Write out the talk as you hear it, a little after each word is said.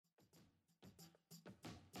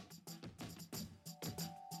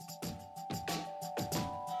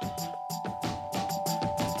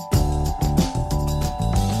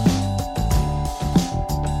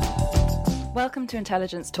Welcome to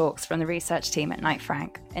Intelligence Talks from the research team at Knight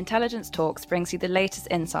Frank. Intelligence Talks brings you the latest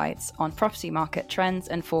insights on property market trends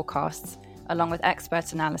and forecasts, along with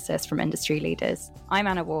expert analysis from industry leaders. I'm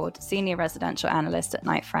Anna Ward, Senior Residential Analyst at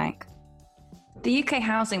Knight Frank. The UK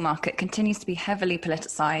housing market continues to be heavily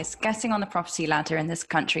politicised. Getting on the property ladder in this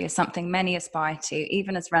country is something many aspire to,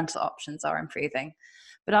 even as rental options are improving.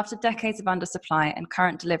 But after decades of undersupply and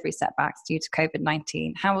current delivery setbacks due to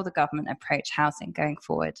COVID-19, how will the government approach housing going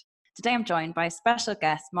forward? Today I'm joined by a special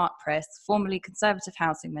guest, Mark Priss, formerly Conservative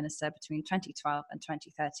Housing Minister between 2012 and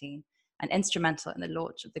 2013, and instrumental in the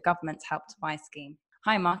launch of the government's Help to Buy scheme.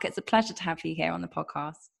 Hi Mark, it's a pleasure to have you here on the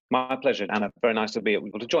podcast. My pleasure, Anna. Very nice to be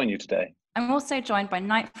able to join you today. I'm also joined by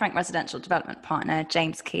Knight Frank Residential Development Partner,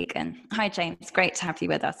 James Keegan. Hi James, great to have you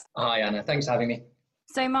with us. Hi Anna, thanks for having me.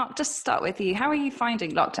 So Mark, just to start with you, how are you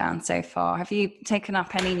finding lockdown so far? Have you taken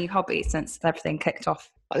up any new hobbies since everything kicked off?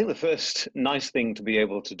 I think the first nice thing to be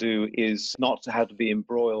able to do is not to have to be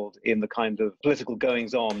embroiled in the kind of political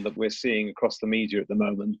goings-on that we're seeing across the media at the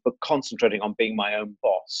moment, but concentrating on being my own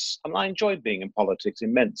boss. I mean, I enjoyed being in politics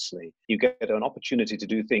immensely. You get an opportunity to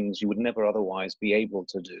do things you would never otherwise be able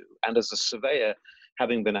to do. And as a surveyor,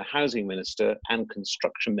 having been a housing minister and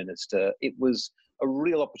construction minister, it was a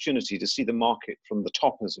real opportunity to see the market from the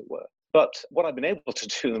top, as it were. But what I've been able to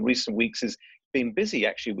do in recent weeks is been busy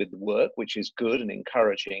actually with the work, which is good and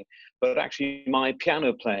encouraging, but actually my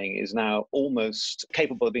piano playing is now almost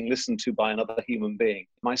capable of being listened to by another human being.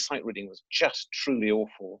 My sight reading was just truly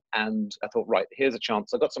awful, and I thought, right, here's a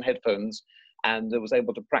chance. I got some headphones and I was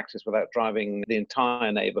able to practice without driving the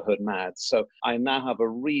entire neighborhood mad. So I now have a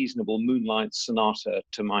reasonable Moonlight Sonata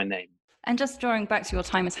to my name. And just drawing back to your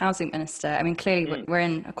time as housing minister, I mean, clearly we're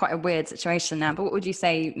in quite a weird situation now, but what would you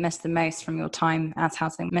say you missed the most from your time as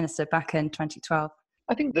housing minister back in 2012?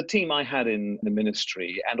 I think the team I had in the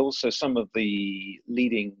ministry and also some of the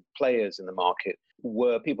leading players in the market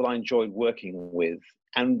were people I enjoyed working with.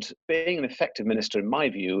 And being an effective minister, in my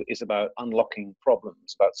view, is about unlocking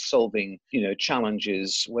problems, about solving,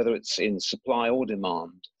 challenges, whether it's in supply or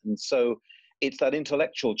demand. And so it's that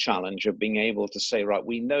intellectual challenge of being able to say, right,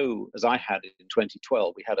 we know, as I had in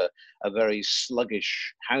 2012, we had a very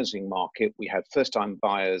sluggish housing market. We had first-time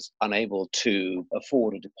buyers unable to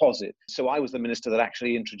afford a deposit. So I was the minister that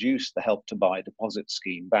actually introduced the Help to Buy deposit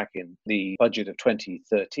scheme back in the budget of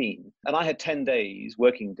 2013. And I had 10 days,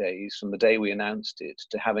 working days, from the day we announced it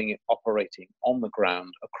to having it operating on the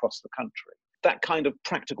ground across the country. That kind of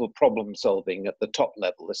practical problem solving at the top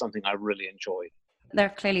level is something I really enjoyed. There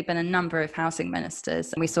have clearly been a number of housing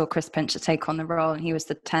ministers. We saw Chris Pincher take on the role, and he was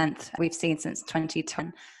the 10th we've seen since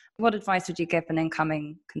 2010. What advice would you give an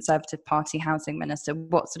incoming Conservative Party housing minister?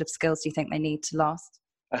 What sort of skills do you think they need to last?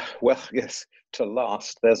 Well, yes, to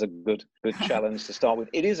last, there's a good challenge to start with.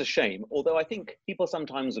 It is a shame, although I think people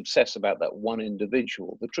sometimes obsess about that one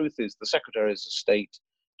individual. The truth is the Secretaries of State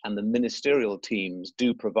and the ministerial teams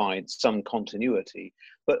do provide some continuity.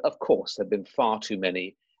 But of course, there have been far too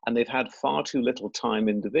many, and they've had far too little time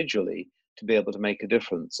individually to be able to make a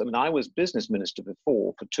difference. I mean, I was business minister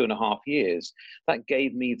before for 2.5 years. That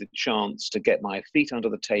gave me the chance to get my feet under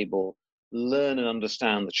the table, learn and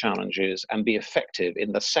understand the challenges, and be effective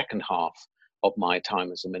in the second half of my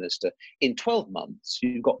time as a minister. In 12 months,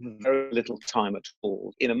 you've got very little time at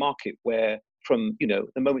all in a market where from, the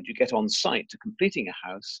moment you get on site to completing a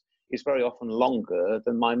house is very often longer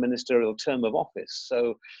than my ministerial term of office.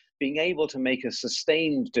 So being able to make a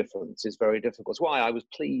sustained difference is very difficult. That's why I was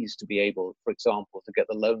pleased to be able, for example, to get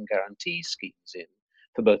the loan guarantee schemes in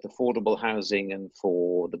for both affordable housing and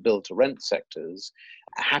for the build-to-rent sectors.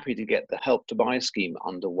 Happy to get the Help to Buy scheme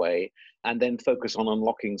underway and then focus on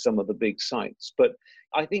unlocking some of the big sites. But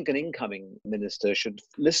I think an incoming minister should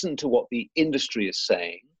listen to what the industry is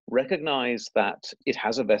saying, recognize that it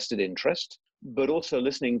has a vested interest, but also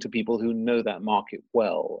listening to people who know that market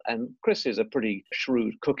well. And Chris is a pretty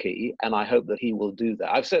shrewd cookie, and I hope that he will do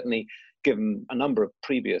that. I've certainly given a number of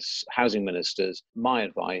previous housing ministers my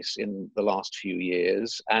advice in the last few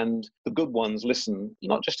years, and the good ones listen,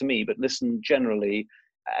 not just to me, but listen generally,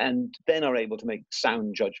 and then are able to make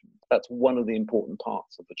sound judgment. That's one of the important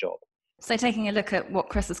parts of the job. So taking a look at what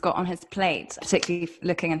Chris has got on his plate, particularly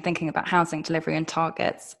looking and thinking about housing delivery and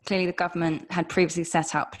targets, clearly the government had previously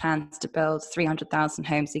set out plans to build 300,000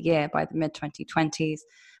 homes a year by the mid-2020s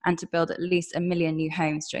and to build at least 1 million new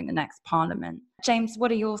homes during the next parliament. James,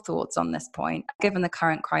 what are your thoughts on this point? Given the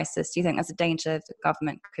current crisis, do you think there's a danger that the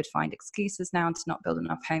government could find excuses now to not build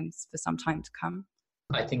enough homes for some time to come?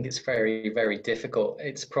 I think it's very, very difficult.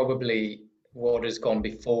 It's probably what has gone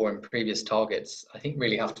before and previous targets, I think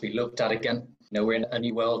really have to be looked at again. We're in a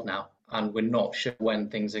new world now. and we're not sure when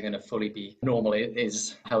things are going to fully be normal. It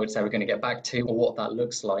is how it's ever going to get back to or what that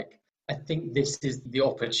looks like. I think this is the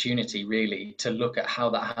opportunity really to look at how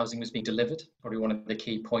that housing was being delivered, probably one of the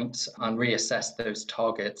key points, and reassess those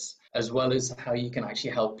targets, as well as how you can actually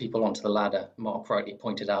help people onto the ladder. Mark rightly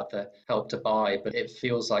pointed out the Help to Buy, but it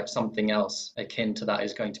feels like something else akin to that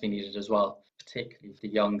is going to be needed as well, particularly for the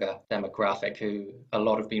younger demographic who a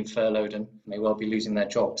lot have been furloughed and may well be losing their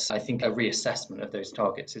jobs. I think a reassessment of those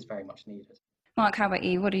targets is very much needed. Mark, how about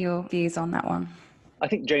you? What are your views on that one? I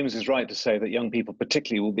think James is right to say that young people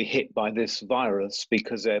particularly will be hit by this virus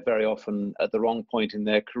because they're very often at the wrong point in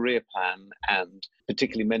their career plan, and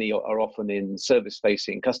particularly many are often in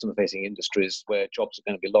service-facing, customer-facing industries where jobs are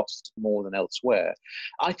going to be lost more than elsewhere.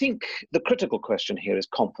 I think the critical question here is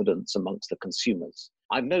confidence amongst the consumers.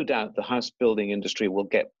 I've no doubt the house building industry will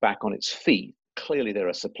get back on its feet. Clearly there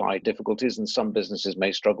are supply difficulties and some businesses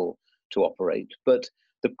may struggle to operate, but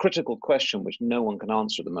the critical question, which no one can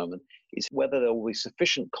answer at the moment, is whether there will be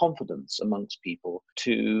sufficient confidence amongst people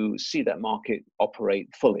to see that market operate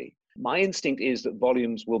fully. My instinct is that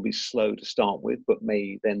volumes will be slow to start with, but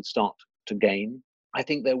may then start to gain. I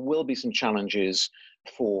think there will be some challenges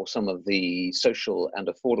for some of the social and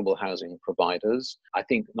affordable housing providers, I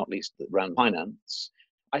think not least around finance.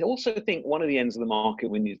 I also think one of the ends of the market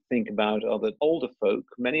when you think about are the older folk,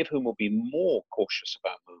 many of whom will be more cautious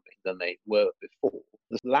about moving than they were before.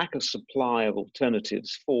 The lack of supply of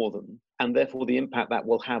alternatives for them, and therefore the impact that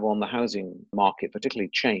will have on the housing market, particularly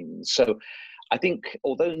chains. So I think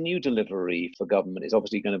although new delivery for government is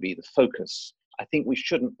obviously going to be the focus, I think we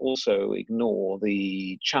shouldn't also ignore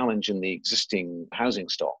the challenge in the existing housing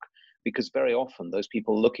stock, because very often those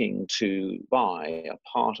people looking to buy are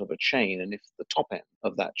part of a chain, and if the top end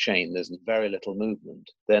of that chain there's very little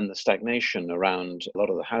movement, then the stagnation around a lot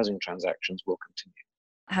of the housing transactions will continue.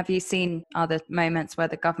 Have you seen other moments where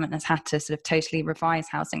the government has had to sort of totally revise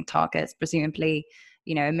housing targets? Presumably,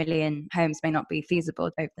 1 million homes may not be feasible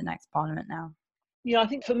over the next parliament now. Yeah, I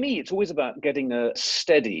think for me, it's always about getting a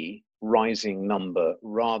steady rising number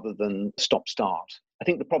rather than stop-start. I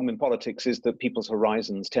think the problem in politics is that people's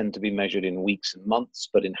horizons tend to be measured in weeks and months,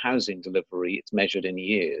 but in housing delivery, it's measured in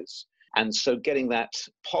years. And so getting that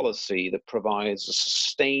policy that provides a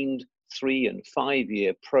sustained 3 and 5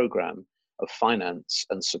 year program of finance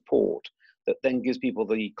and support that then gives people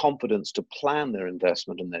the confidence to plan their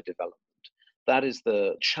investment and their development. That is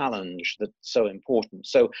the challenge that's so important.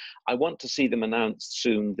 So I want to see them announce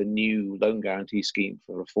soon the new loan guarantee scheme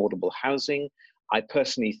for affordable housing. I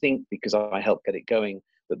personally think, because I helped get it going,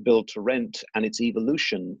 that build to rent and its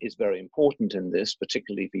evolution is very important in this,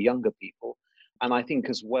 particularly for younger people. And I think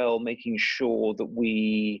as well, making sure that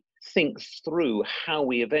we think through how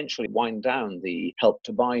we eventually wind down the Help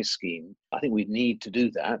to Buy scheme. I think we need to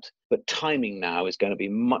do that, but timing now is going to be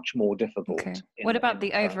much more difficult. Okay. What about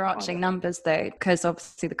the overarching numbers though? Because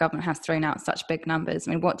obviously the government has thrown out such big numbers.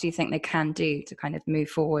 I mean, what do you think they can do to kind of move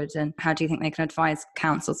forward? And how do you think they can advise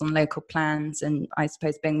councils on local plans and I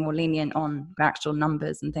suppose being more lenient on actual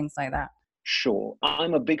numbers and things like that? Sure.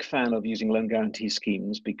 I'm a big fan of using loan guarantee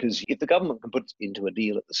schemes because if the government can put it into a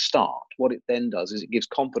deal at the start, what it then does is it gives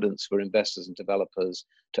confidence for investors and developers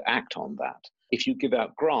to act on that. If you give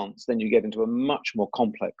out grants, then you get into a much more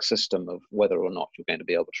complex system of whether or not you're going to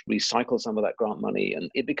be able to recycle some of that grant money, and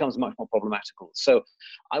it becomes much more problematical. So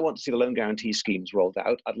I want to see the loan guarantee schemes rolled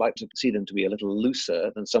out. I'd like to see them to be a little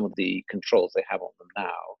looser than some of the controls they have on them now.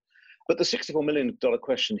 But the $64 million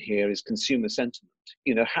question here is consumer sentiment.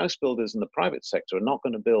 House builders in the private sector are not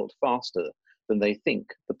going to build faster than they think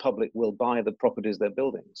the public will buy the properties they're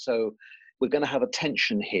building. So we're going to have a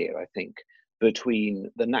tension here, I think, between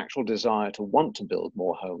the natural desire to want to build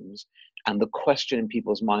more homes and the question in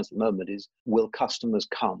people's minds at the moment is, will customers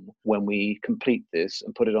come when we complete this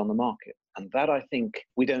and put it on the market? And that, I think,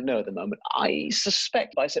 we don't know at the moment. I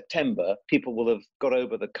suspect by September, people will have got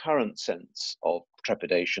over the current sense of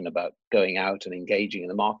trepidation about going out and engaging in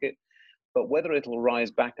the market. But whether it'll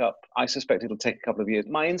rise back up, I suspect it'll take a couple of years.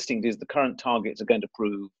 My instinct is the current targets are going to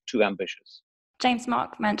prove too ambitious. James,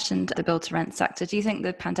 Mark mentioned the build-to-rent sector. Do you think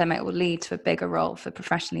the pandemic will lead to a bigger role for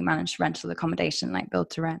professionally managed rental accommodation like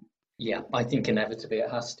build-to-rent? Yeah, I think inevitably it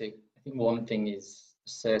has to. I think one thing is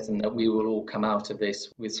certain, that we will all come out of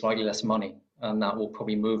this with slightly less money, and that will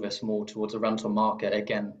probably move us more towards a rental market,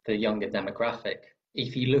 again, the younger demographic.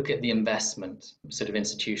 If you look at the investment, sort of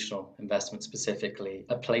institutional investment specifically,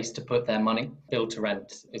 a place to put their money, build to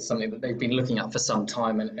rent is something that they've been looking at for some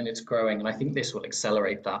time, and it's growing, and I think this will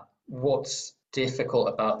accelerate that. What's difficult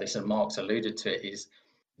about this, and Mark's alluded to it, is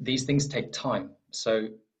these things take time. So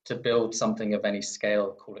To build something of any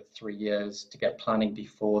scale, call it 3 years, to get planning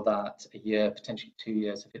before that, a year, potentially 2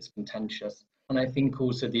 years if it's contentious. And I think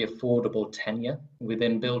also the affordable tenure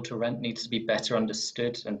within build to rent needs to be better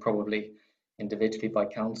understood and probably individually by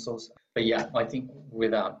councils. But yeah, I think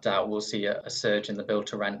without doubt we'll see a surge in the build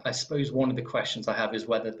to rent. I suppose one of the questions I have is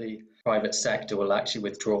whether the private sector will actually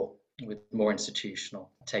withdraw with more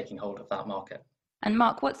institutional taking hold of that market. And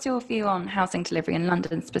Mark, what's your view on housing delivery in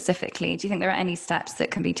London specifically? Do you think there are any steps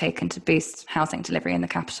that can be taken to boost housing delivery in the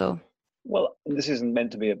capital? Well, this isn't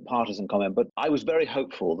meant to be a partisan comment, but I was very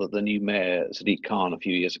hopeful that the new mayor, Sadiq Khan, a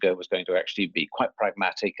few years ago was going to actually be quite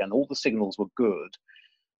pragmatic, and all the signals were good.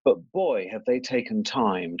 But boy, have they taken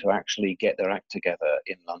time to actually get their act together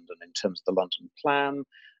in London in terms of the London plan.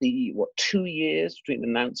 2 years between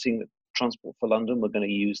announcing that Transport for London were going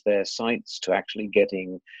to use their sites to actually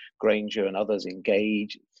getting Granger and others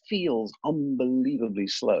engaged. It feels unbelievably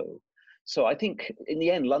slow. So I think in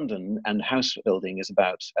the end, London and house building is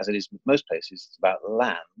about, as it is with most places, it's about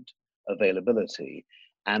land availability.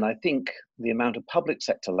 And I think the amount of public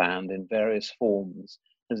sector land in various forms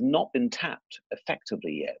has not been tapped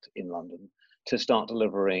effectively yet in London to start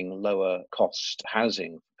delivering lower cost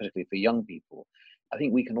housing, particularly for young people. I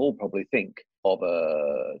think we can all probably think of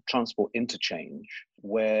a transport interchange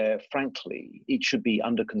where, frankly, it should be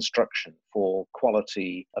under construction for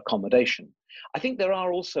quality accommodation. I think there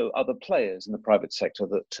are also other players in the private sector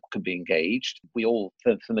that could be engaged. We all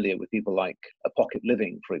are familiar with people like Pocket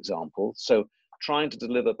Living, for example. So trying to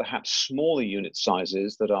deliver perhaps smaller unit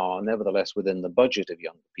sizes that are nevertheless within the budget of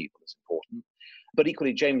younger people is important. But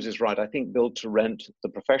equally, James is right. I think build to rent, the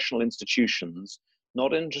professional institutions,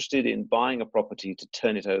 not interested in buying a property to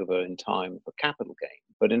turn it over in time for capital gain,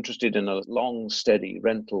 but interested in a long, steady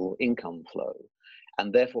rental income flow,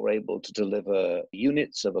 and therefore able to deliver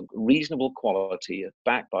units of a reasonable quality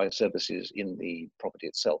backed by services in the property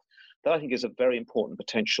itself. That I think is a very important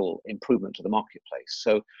potential improvement to the marketplace.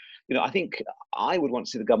 So, I think I would want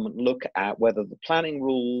to see the government look at whether the planning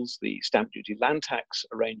rules, the stamp duty land tax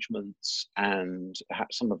arrangements, and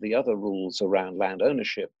perhaps some of the other rules around land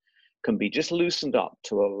ownership can be just loosened up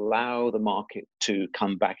to allow the market to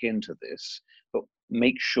come back into this, but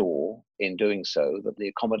make sure in doing so that the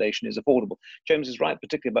accommodation is affordable. James is right,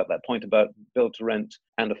 particularly about that point about build to rent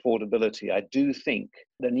and affordability. I do think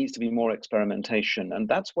there needs to be more experimentation, and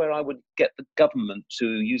that's where I would get the government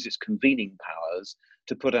to use its convening powers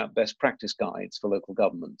to put out best practice guides for local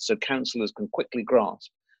governments so councillors can quickly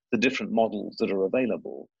grasp the different models that are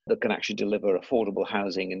available that can actually deliver affordable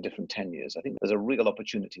housing in different tenures. I think there's a real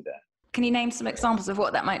opportunity there. Can you name some examples of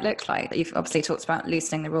what that might look like? You've obviously talked about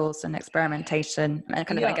loosening the rules and experimentation and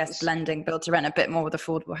kind of, I guess, blending build to rent a bit more with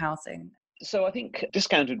affordable housing. So I think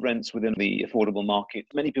discounted rents within the affordable market,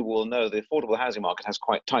 many people will know the affordable housing market has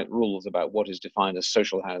quite tight rules about what is defined as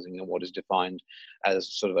social housing and what is defined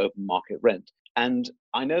as sort of open market rent. And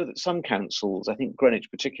I know that some councils, I think Greenwich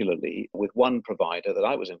particularly, with one provider that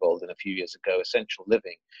I was involved in a few years ago, Essential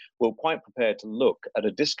Living, were quite prepared to look at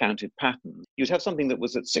a discounted pattern. You'd have something that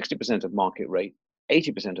was at 60% of market rate,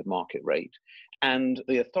 80% of market rate, and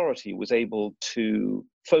the authority was able to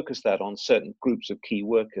focus that on certain groups of key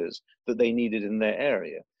workers that they needed in their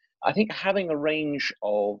area. I think having a range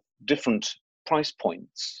of different price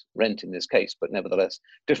points, rent in this case, but nevertheless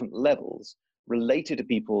different levels, related to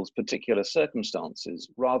people's particular circumstances,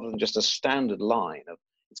 rather than just a standard line of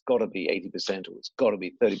it's got to be 80% or it's got to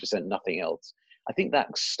be 30%, nothing else. I think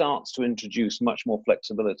that starts to introduce much more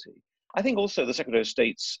flexibility. I think also the Secretary of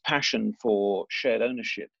State's passion for shared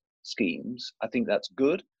ownership schemes, I think that's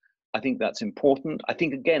good. I think that's important. I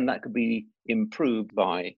think, again, that could be improved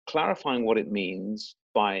by clarifying what it means,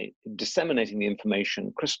 by disseminating the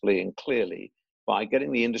information crisply and clearly, by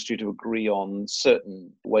getting the industry to agree on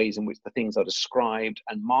certain ways in which the things are described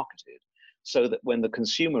and marketed, so that when the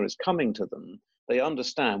consumer is coming to them, they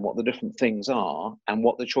understand what the different things are and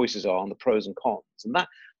what the choices are and the pros and cons. And that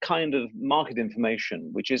kind of market information,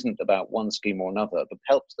 which isn't about one scheme or another, but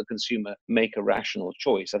helps the consumer make a rational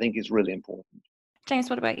choice, I think is really important. James,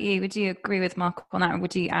 what about you? Would you agree with Mark on that? Or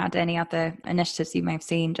would you add any other initiatives you may have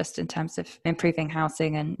seen just in terms of improving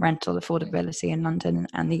housing and rental affordability in London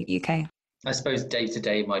and the UK? I suppose day to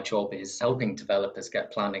day, my job is helping developers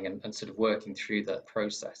get planning and sort of working through that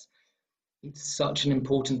process. It's such an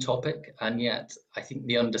important topic, and yet I think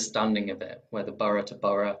the understanding of it, whether borough to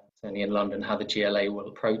borough, certainly in London, how the GLA will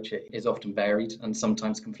approach it, is often varied and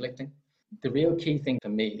sometimes conflicting. The real key thing for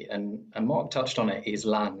me, and Mark touched on it, is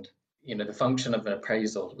land. The function of an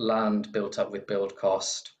appraisal, land built up with build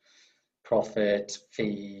cost, profit,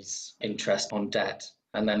 fees, interest on debt,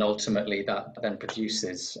 and then ultimately that then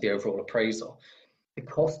produces the overall appraisal. the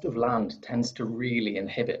cost of land tends to really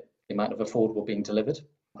inhibit the amount of affordable being delivered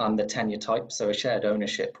and the tenure type. So a shared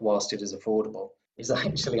ownership, whilst it is affordable, is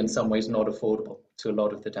actually in some ways not affordable to a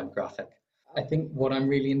lot of the demographic. I think what I'm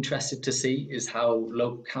really interested to see is how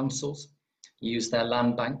local councils use their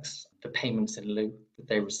land banks, the payments in lieu that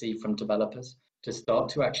they receive from developers, to start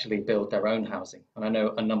to actually build their own housing. And I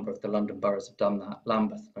know a number of the London boroughs have done that.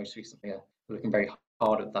 Lambeth, most recently, are looking very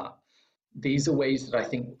hard at that. These are ways that I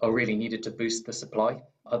think are really needed to boost the supply.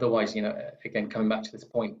 Otherwise, again, coming back to this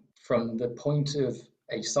point, from the point of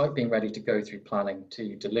a site being ready to go through planning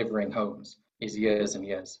to delivering homes is years and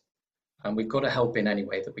years. And we've got to help in any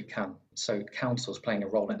way that we can. So councils playing a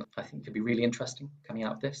role in it, I think could be really interesting coming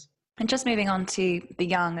out of this. And just moving on to the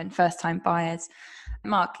young and first-time buyers,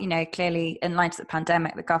 Mark, clearly in light of the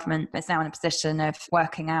pandemic, the government is now in a position of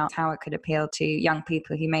working out how it could appeal to young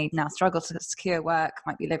people who may now struggle to secure work,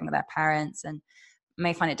 might be living with their parents and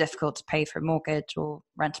may find it difficult to pay for a mortgage or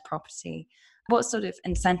rent a property. What sort of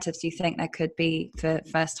incentives do you think there could be for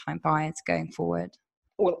first-time buyers going forward?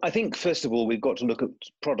 Well, I think, first of all, we've got to look at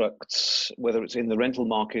products, whether it's in the rental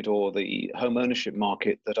market or the home ownership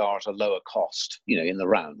market, that are at a lower cost, in the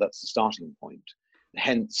round. That's the starting point.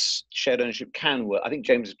 Hence, shared ownership can work. I think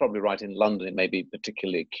James is probably right. In London, it may be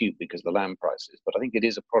particularly acute because of the land prices, but I think it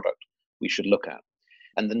is a product we should look at,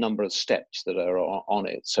 and the number of steps that are on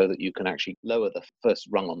it so that you can actually lower the first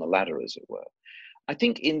rung on the ladder, as it were. I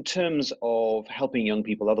think in terms of helping young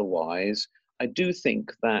people otherwise, I do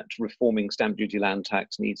think that reforming stamp duty land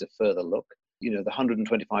tax needs a further look. The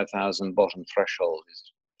 125,000 bottom threshold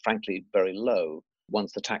is frankly very low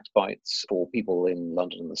once the tax bites for people in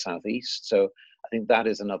London and the southeast. So I think that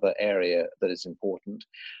is another area that is important.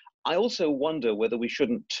 I also wonder whether we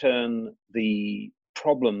shouldn't turn the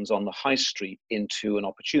problems on the high street into an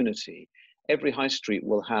opportunity. Every high street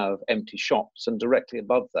will have empty shops, and directly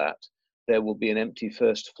above that, there will be an empty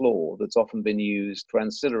first floor that's often been used for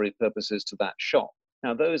ancillary purposes to that shop.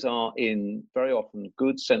 Now, those are in very often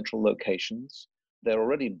good central locations. They're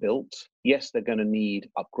already built. Yes, they're going to need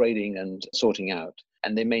upgrading and sorting out,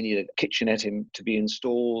 and they may need a kitchenette to be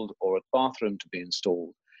installed or a bathroom to be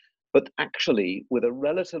installed. But actually, with a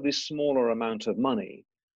relatively smaller amount of money,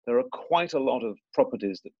 there are quite a lot of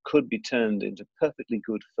properties that could be turned into perfectly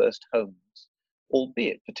good first homes,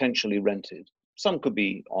 albeit potentially rented. Some could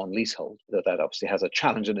be on leasehold, though that obviously has a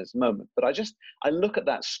challenge in its moment. But I look at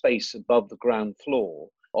that space above the ground floor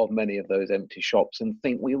of many of those empty shops and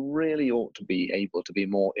think we really ought to be able to be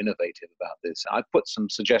more innovative about this. I've put some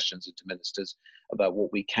suggestions into ministers about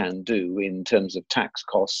what we can do in terms of tax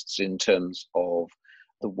costs, in terms of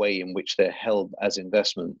the way in which they're held as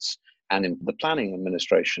investments, and in the planning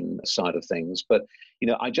administration side of things. But,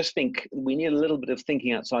 I just think we need a little bit of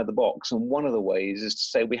thinking outside the box. And one of the ways is to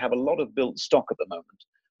say we have a lot of built stock at the moment,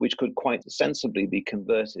 which could quite sensibly be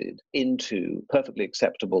converted into perfectly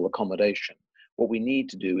acceptable accommodation. What we need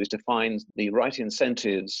to do is to find the right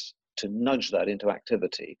incentives to nudge that into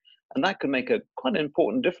activity. And that can make quite an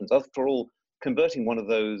important difference. After all, converting one of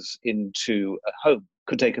those into a home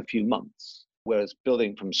could take a few months, whereas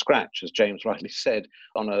building from scratch, as James rightly said,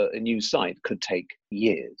 on a new site could take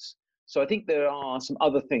years. So I think there are some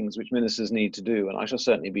other things which ministers need to do, and I shall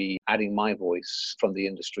certainly be adding my voice from the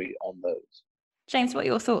industry on those. James, what are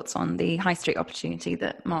your thoughts on the high street opportunity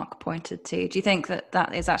that Mark pointed to? Do you think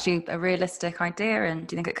that is actually a realistic idea, and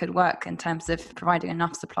do you think it could work in terms of providing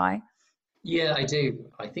enough supply? Yeah, I do.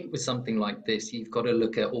 I think with something like this, you've got to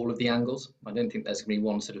look at all of the angles. I don't think there's going to be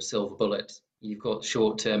one sort of silver bullet. You've got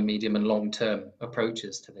short-term, medium and long-term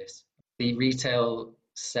approaches to this. The retail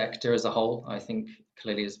sector as a whole, I think,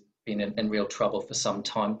 clearly has been in real trouble for some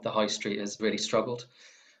time. The high street has really struggled.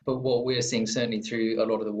 But what we're seeing certainly through a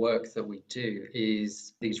lot of the work that we do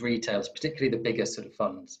is these retailers, particularly the bigger sort of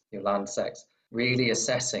funds, your Landsec, really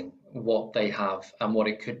assessing what they have and what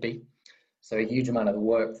it could be. So a huge amount of the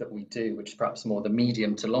work that we do, which is perhaps more the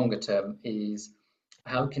medium to longer term, is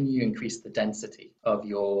how can you increase the density of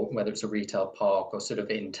whether it's a retail park or sort of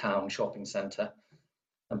in-town shopping centre,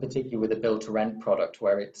 and particularly with a build-to-rent product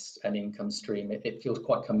where it's an income stream, it feels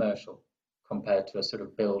quite commercial compared to a sort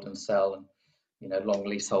of build and sell and long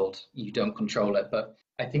leasehold. You don't control it, but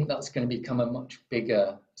I think that's going to become a much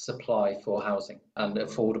bigger supply for housing and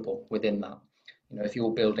affordable within that. If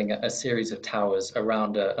you're building a series of towers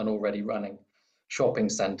around an already running shopping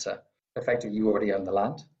centre, effectively you already own the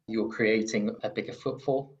land. You're creating a bigger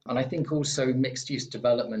footfall. And I think also mixed use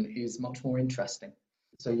development is much more interesting.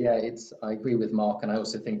 So yeah, I agree with Mark, and I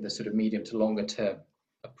also think the sort of medium to longer term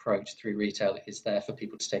approach through retail is there for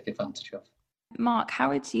people to take advantage of. Mark, how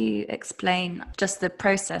would you explain just the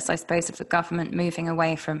process, I suppose, of the government moving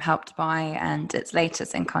away from Help to Buy and its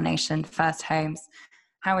latest incarnation, First Homes,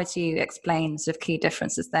 How would you explain sort of key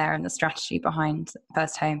differences there and the strategy behind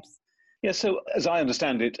First Homes? Yeah, so as I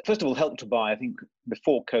understand it, first of all, Help to Buy, I think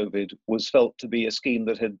before COVID, was felt to be a scheme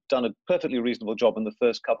that had done a perfectly reasonable job in the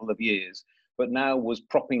first couple of years, but now was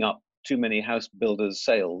propping up too many house builders'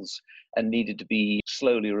 sales and needed to be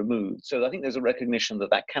slowly removed. So I think there's a recognition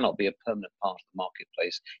that that cannot be a permanent part of the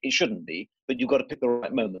marketplace. It shouldn't be, but you've got to pick the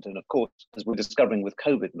right moment. And of course, as we're discovering with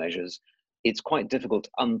COVID measures, it's quite difficult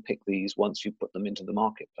to unpick these once you put them into the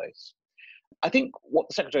marketplace. I think what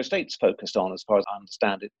the Secretary of State's focused on, as far as I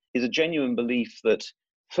understand it, is a genuine belief that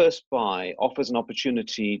First Buy offers an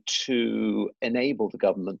opportunity to enable the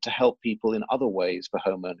government to help people in other ways for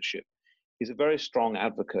home ownership. He's a very strong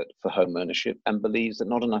advocate for home ownership and believes that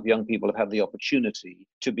not enough young people have had the opportunity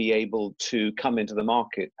to be able to come into the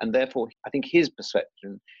market. And therefore, I think his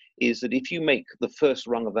perception is that if you make the first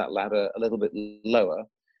rung of that ladder a little bit lower,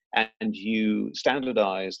 and you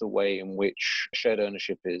standardize the way in which shared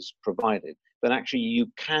ownership is provided, then actually you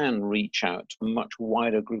can reach out to a much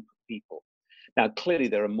wider group of people. Now, clearly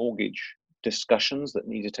there are mortgage discussions that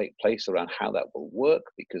need to take place around how that will work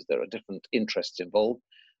because there are different interests involved.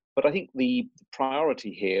 But I think the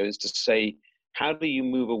priority here is to say, how do you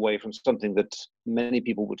move away from something that many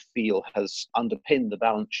people would feel has underpinned the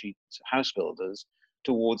balance sheets of house builders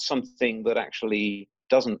towards something that actually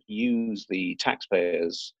doesn't use the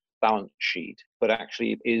taxpayers' balance sheet, but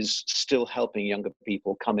actually is still helping younger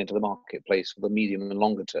people come into the marketplace for the medium and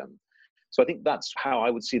longer term. So I think that's how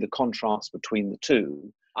I would see the contrast between the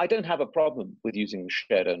two. I don't have a problem with using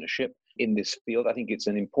shared ownership in this field. I think it's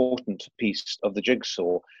an important piece of the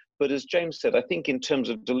jigsaw. But as James said, I think in terms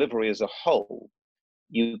of delivery as a whole,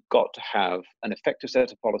 you've got to have an effective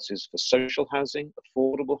set of policies for social housing,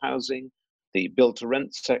 affordable housing, the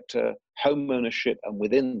build-to-rent sector, home ownership, and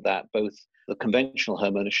within that, both the conventional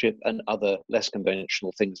home ownership and other less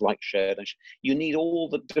conventional things like shared ownership. You need all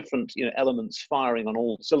the different elements firing on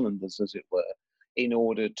all cylinders, as it were, in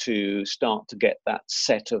order to start to get that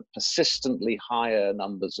set of persistently higher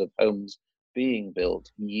numbers of homes being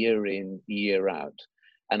built year in, year out.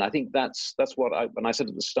 And I think that's what when I said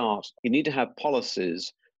at the start, you need to have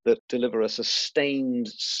policies that deliver a sustained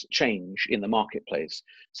change in the marketplace,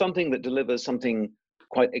 something that delivers something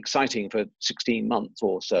quite exciting for 16 months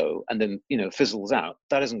or so, and then fizzles out.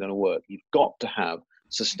 That isn't going to work. You've got to have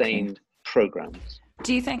sustained programs.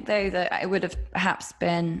 Do you think, though, that it would have perhaps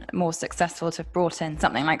been more successful to have brought in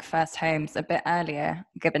something like First Homes a bit earlier,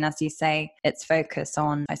 given, as you say, its focus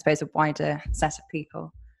on, I suppose, a wider set of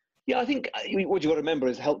people? Yeah, I think what you've got to remember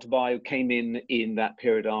is Help to Buy came in that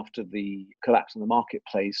period after the collapse in the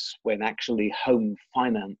marketplace, when actually home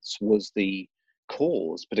finance was the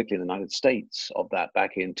cause, particularly in the United States, of that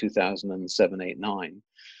back in 2007, 8, 9.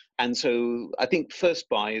 And so I think First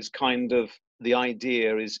Buy is kind of, the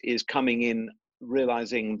idea is coming in,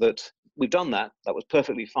 realizing that we've done that was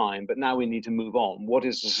perfectly fine, but now we need to move on. What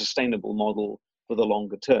is a sustainable model for the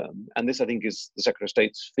longer term? And this, I think, is the Secretary of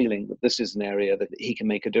State's feeling that this is an area that he can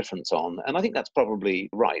make a difference on. And I think that's probably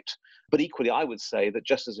right. But equally, I would say that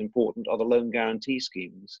just as important are the loan guarantee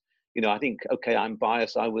schemes. I think, okay, I'm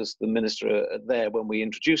biased. I was the minister there when we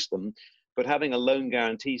introduced them, but having a loan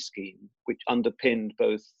guarantee scheme, which underpinned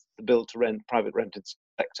both the build-to-rent, private rented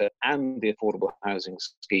sector and the affordable housing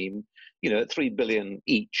scheme, at 3 billion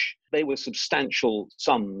each, they were substantial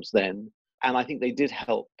sums then. And I think they did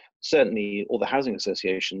help. Certainly, all the housing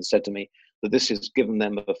associations said to me that this has given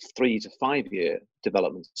them a 3 to 5 year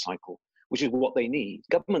development cycle, which is what they need.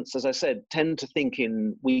 Governments, as I said, tend to think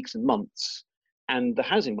in weeks and months, and the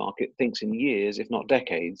housing market thinks in years, if not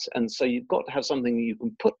decades. And so you've got to have something that you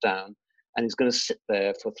can put down and it's going to sit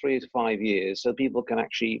there for 3 to 5 years so people can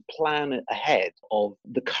actually plan ahead of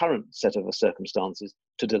the current set of circumstances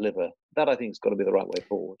to deliver. That, I think, has got to be the right way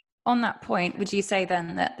forward. On that point, would you say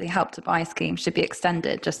then that the Help to Buy scheme should be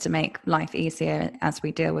extended just to make life easier as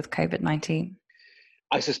we deal with COVID-19?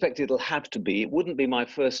 I suspect it'll have to be. It wouldn't be my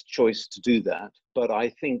first choice to do that, but I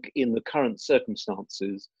think in the current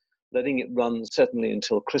circumstances, letting it run certainly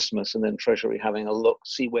until Christmas and then Treasury having a look,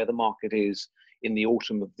 see where the market is in the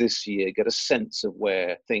autumn of this year, get a sense of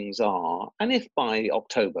where things are. And if by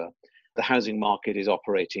October the housing market is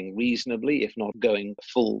operating reasonably, if not going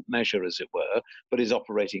full measure, as it were, but is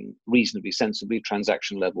operating reasonably sensibly,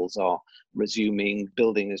 transaction levels are resuming,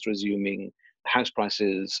 building is resuming, house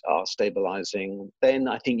prices are stabilizing, then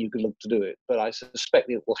I think you could look to do it. But I suspect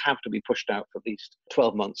it will have to be pushed out for at least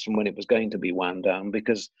 12 months from when it was going to be wound down,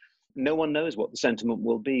 because no one knows what the sentiment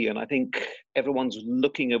will be. And I think everyone's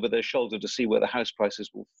looking over their shoulder to see where the house prices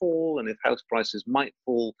will fall. And if house prices might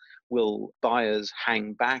fall, will buyers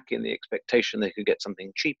hang back in the expectation they could get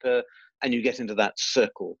something cheaper? And you get into that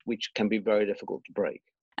circle, which can be very difficult to break.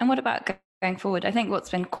 And what about going forward? I think what's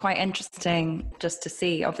been quite interesting just to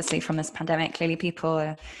see, obviously, from this pandemic, clearly people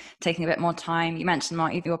are taking a bit more time. You mentioned,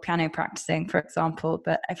 Mark, your piano practicing, for example,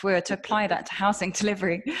 but if we were to apply that to housing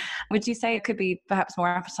delivery, would you say it could be perhaps more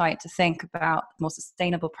appetite to think about more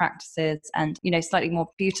sustainable practices and, slightly more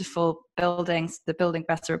beautiful buildings? The Building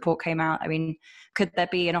Better report came out. I mean, could there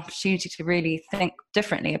be an opportunity to really think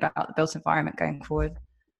differently about the built environment going forward?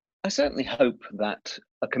 I certainly hope that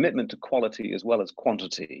a commitment to quality as well as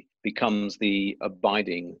quantity becomes the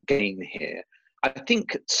abiding gain here. I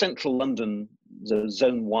think central London, the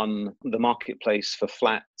zone one, the marketplace for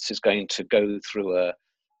flats is going to go through a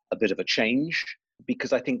bit of a change,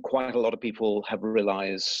 because I think quite a lot of people have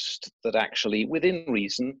realized that actually within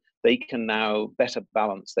reason, they can now better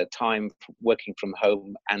balance their time working from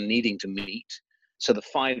home and needing to meet. So the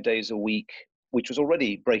 5 days a week, which was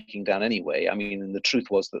already breaking down anyway. I mean, and the truth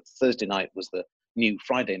was that Thursday night was the new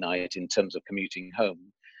Friday night in terms of commuting home.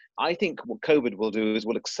 I think what COVID will do is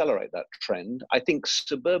will accelerate that trend. I think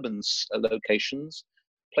suburban locations,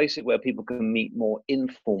 places where people can meet more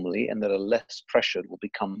informally and that are less pressured, will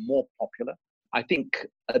become more popular. I think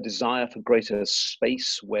a desire for greater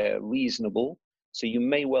space where reasonable. So you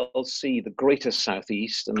may well see the greater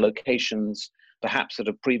southeast and locations perhaps that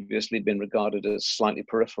have previously been regarded as slightly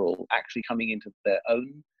peripheral actually coming into their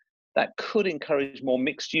own. That could encourage more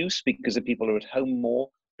mixed use, because if people are at home more,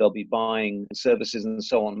 they'll be buying services and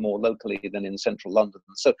so on more locally than in central London.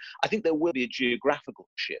 So I think there will be a geographical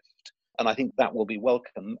shift, and I think that will be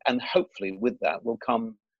welcome. And hopefully with that will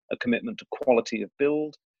come a commitment to quality of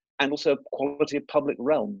build and also quality of public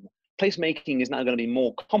realm. Placemaking is now going to be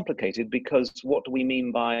more complicated, because what do we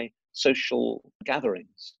mean by social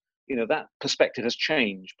gatherings? That perspective has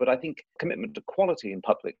changed, but I think commitment to quality in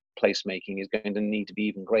public placemaking is going to need to be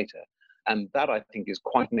even greater. And that, I think, is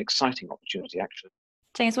quite an exciting opportunity, actually.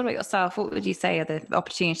 James, what about yourself? What would you say are the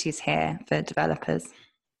opportunities here for developers?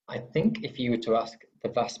 I think if you were to ask the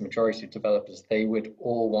vast majority of developers, they would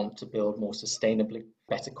all want to build more sustainably,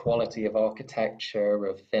 better quality of architecture,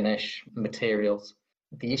 of finish, materials.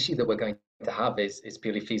 The issue that we're going to have is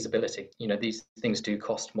purely feasibility. These things do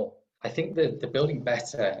cost more. I think the Building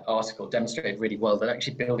Better article demonstrated really well that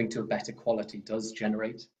actually building to a better quality does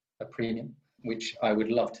generate a premium, which I would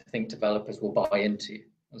love to think developers will buy into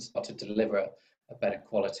and start to deliver a better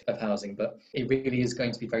quality of housing. But it really is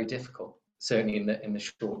going to be very difficult, certainly in the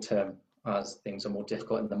short term, as things are more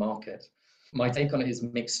difficult in the market. My take on it is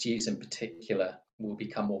mixed use in particular will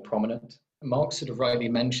become more prominent. Mark sort of rightly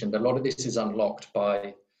mentioned a lot of this is unlocked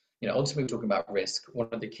by, ultimately we're talking about risk. One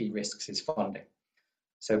of the key risks is funding.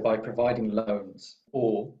 So by providing loans,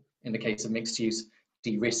 or in the case of mixed use,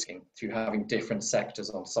 de-risking through having different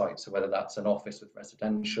sectors on site. So whether that's an office with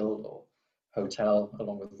residential or hotel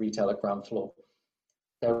along with retail at ground floor,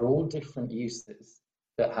 they're all different uses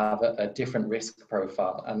that have a different risk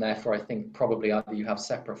profile. And therefore, I think probably either you have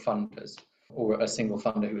separate funders or a single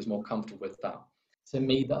funder who is more comfortable with that. To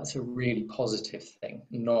me, that's a really positive thing,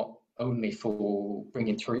 not only for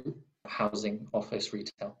bringing through housing, office,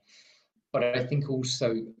 retail, but I think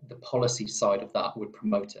also the policy side of that would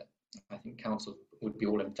promote it. I think councils would be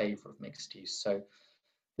all in favour of mixed use. So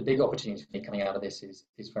the big opportunity for me coming out of this is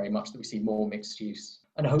very much that we see more mixed use.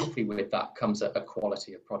 And hopefully with that comes a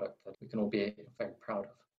quality of product that we can all be very proud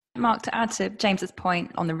of. Mark, to add to James's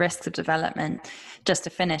point on the risks of development, just to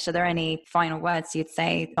finish, are there any final words you'd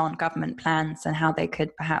say on government plans and how they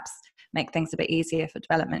could perhaps make things a bit easier for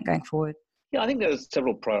development going forward? Yeah, I think there's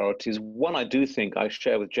several priorities. One, I do think I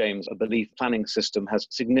share with James a belief planning system has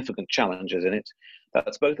significant challenges in it.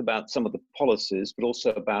 That's both about some of the policies, but also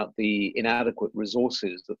about the inadequate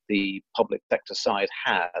resources that the public sector side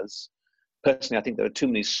has. Personally, I think there are too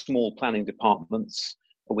many small planning departments.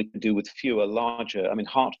 We could do with fewer larger. I mean,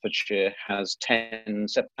 Hertfordshire has 10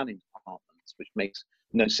 separate planning departments, which makes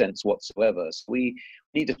no sense whatsoever. So we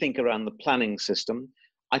need to think around the planning system.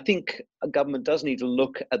 I think a government does need to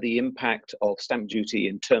look at the impact of stamp duty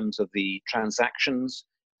in terms of the transactions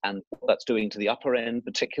and what that's doing to the upper end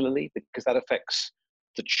particularly, because that affects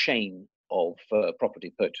the chain of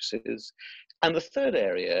property purchases. And the third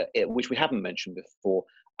area, which we haven't mentioned before,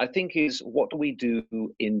 I think is what do we do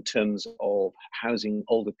in terms of housing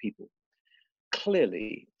older people?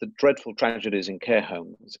 Clearly, the dreadful tragedies in care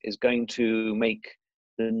homes is going to make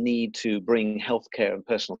the need to bring healthcare and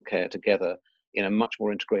personal care together in a much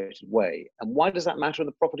more integrated way. And why does that matter in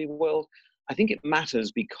the property world? I think it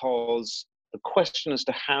matters because the question as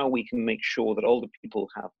to how we can make sure that older people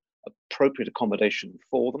have appropriate accommodation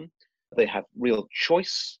for them, they have real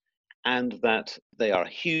choice, and that they are a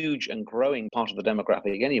huge and growing part of the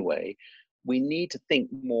demographic anyway, we need to think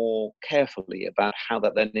more carefully about how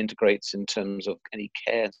that then integrates in terms of any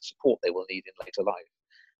care and support they will need in later life.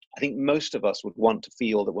 I think most of us would want to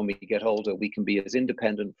feel that when we get older, we can be as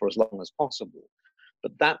independent for as long as possible.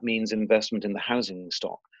 But that means investment in the housing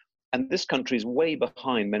stock. And this country is way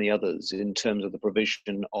behind many others in terms of the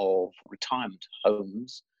provision of retirement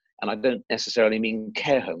homes. And I don't necessarily mean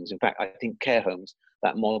care homes. In fact, I think care homes,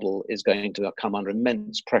 that model is going to come under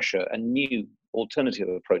immense pressure, and new alternative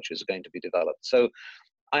approaches are going to be developed. So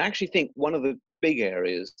I actually think one of the big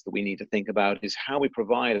areas that we need to think about is how we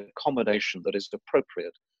provide accommodation that is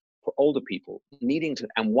appropriate for older people needing to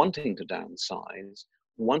and wanting to downsize,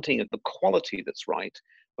 wanting the quality that's right,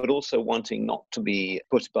 but also wanting not to be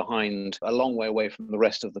put behind a long way away from the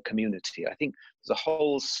rest of the community. I think there's a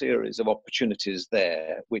whole series of opportunities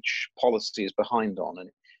there which policy is behind on. And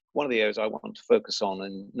one of the areas I want to focus on,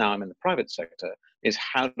 and now I'm in the private sector, is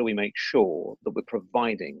how do we make sure that we're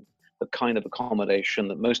providing the kind of accommodation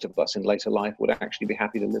that most of us in later life would actually be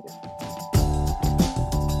happy to live in.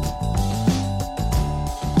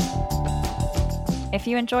 If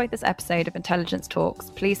you enjoyed this episode of Intelligence Talks,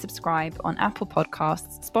 please subscribe on Apple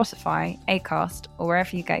Podcasts, Spotify, Acast, or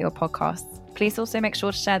wherever you get your podcasts. Please also make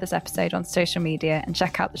sure to share this episode on social media and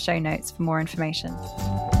check out the show notes for more information.